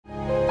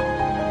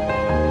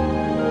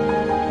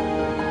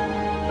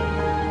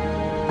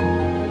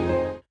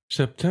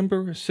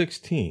September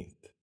 16th,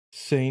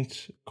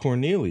 Saints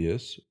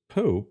Cornelius,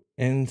 Pope,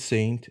 and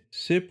Saint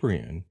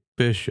Cyprian,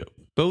 Bishop.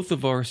 Both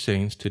of our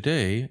saints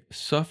today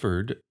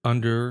suffered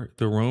under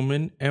the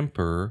Roman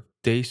Emperor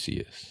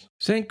Decius.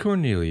 Saint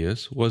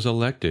Cornelius was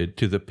elected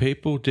to the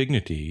papal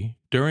dignity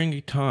during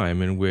a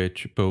time in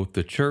which both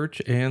the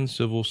church and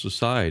civil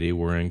society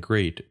were in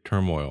great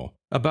turmoil.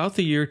 About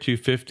the year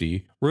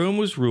 250, Rome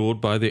was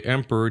ruled by the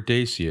Emperor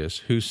Decius,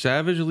 who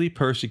savagely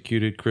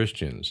persecuted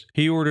Christians.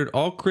 He ordered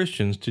all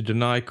Christians to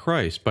deny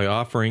Christ by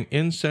offering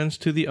incense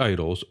to the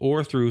idols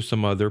or through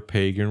some other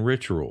pagan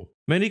ritual.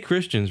 Many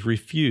Christians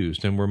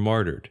refused and were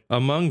martyred,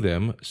 among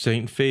them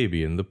Saint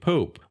Fabian the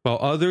Pope, while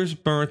others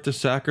burnt the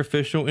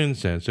sacrificial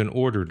incense in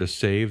order to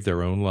save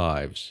their own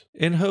lives.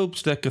 In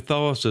hopes that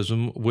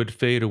Catholicism would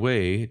fade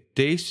away,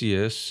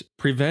 Decius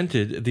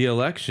prevented the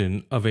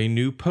election of a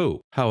new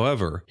pope.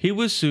 However, he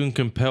was soon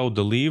compelled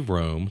to leave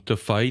Rome to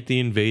fight the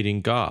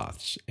invading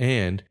Goths,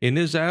 and in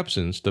his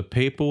absence the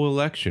papal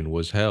election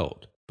was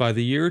held. By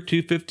the year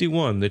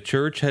 251, the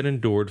Church had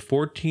endured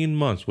 14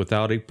 months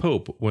without a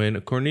pope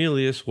when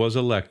Cornelius was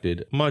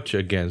elected, much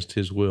against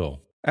his will.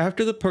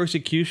 After the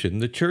persecution,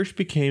 the Church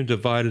became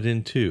divided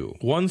in two.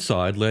 One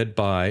side, led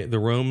by the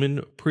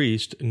Roman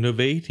priest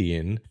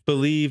Novatian,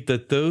 believed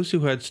that those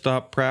who had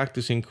stopped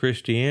practicing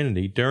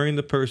Christianity during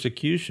the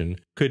persecution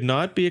could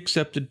not be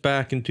accepted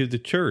back into the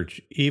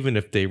Church, even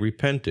if they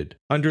repented.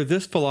 Under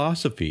this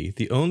philosophy,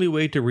 the only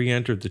way to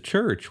re-enter the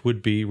Church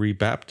would be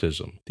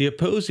rebaptism. The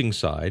opposing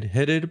side,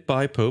 headed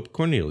by Pope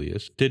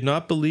Cornelius, did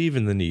not believe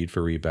in the need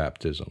for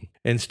rebaptism.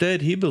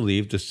 Instead, he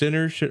believed the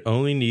sinners should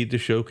only need to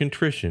show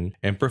contrition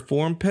and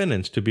perform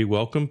penance to be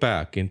welcomed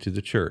back into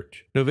the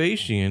Church.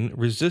 Novatian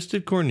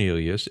resisted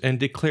Cornelius and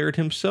declared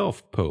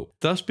himself pope,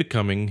 thus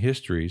becoming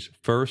history's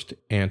first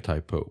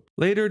anti-pope.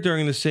 Later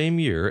during the same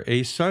year,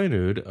 a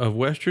synod of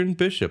Western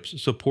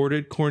bishops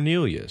supported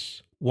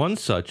Cornelius. One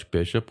such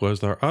bishop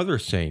was our other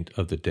saint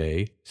of the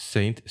day,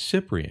 Saint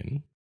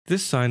Cyprian.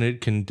 This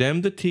synod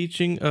condemned the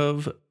teaching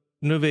of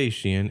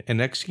Novatian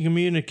and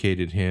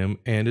excommunicated him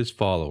and his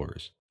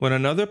followers. When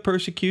another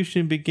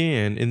persecution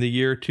began in the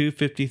year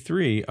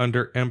 253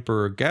 under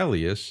Emperor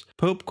Gallius,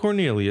 Pope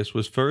Cornelius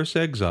was first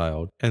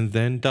exiled and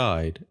then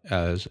died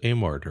as a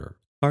martyr.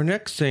 Our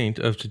next saint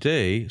of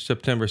today,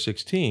 September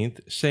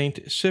 16th,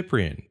 Saint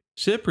Cyprian.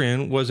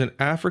 Cyprian was an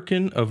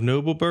African of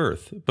noble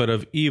birth, but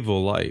of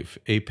evil life,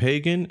 a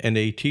pagan and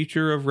a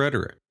teacher of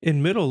rhetoric.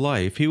 In middle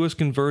life, he was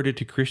converted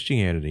to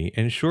Christianity,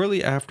 and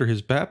shortly after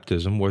his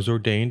baptism was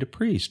ordained a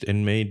priest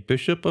and made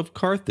Bishop of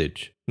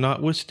Carthage,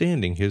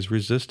 notwithstanding his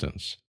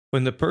resistance.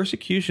 When the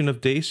persecution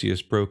of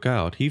Decius broke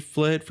out, he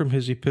fled from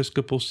his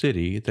episcopal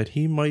city that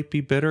he might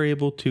be better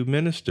able to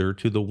minister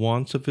to the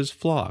wants of his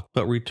flock,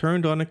 but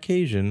returned on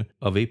occasion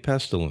of a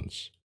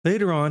pestilence.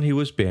 Later on he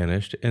was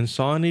banished and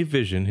saw in a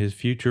vision his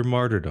future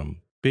martyrdom.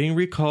 Being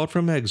recalled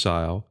from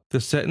exile, the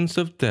sentence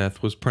of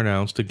death was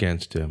pronounced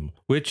against him,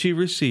 which he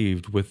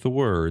received with the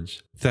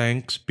words,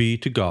 "Thanks be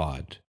to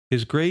God."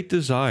 His great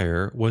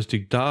desire was to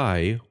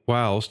die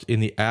whilst in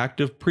the act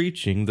of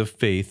preaching the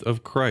faith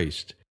of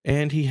Christ,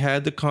 and he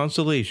had the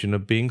consolation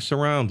of being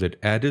surrounded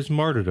at his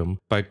martyrdom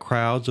by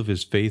crowds of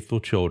his faithful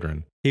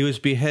children. He was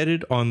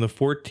beheaded on the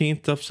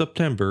 14th of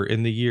September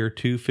in the year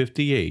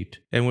 258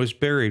 and was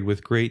buried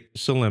with great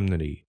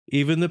solemnity.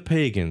 Even the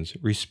pagans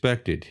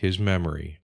respected his memory.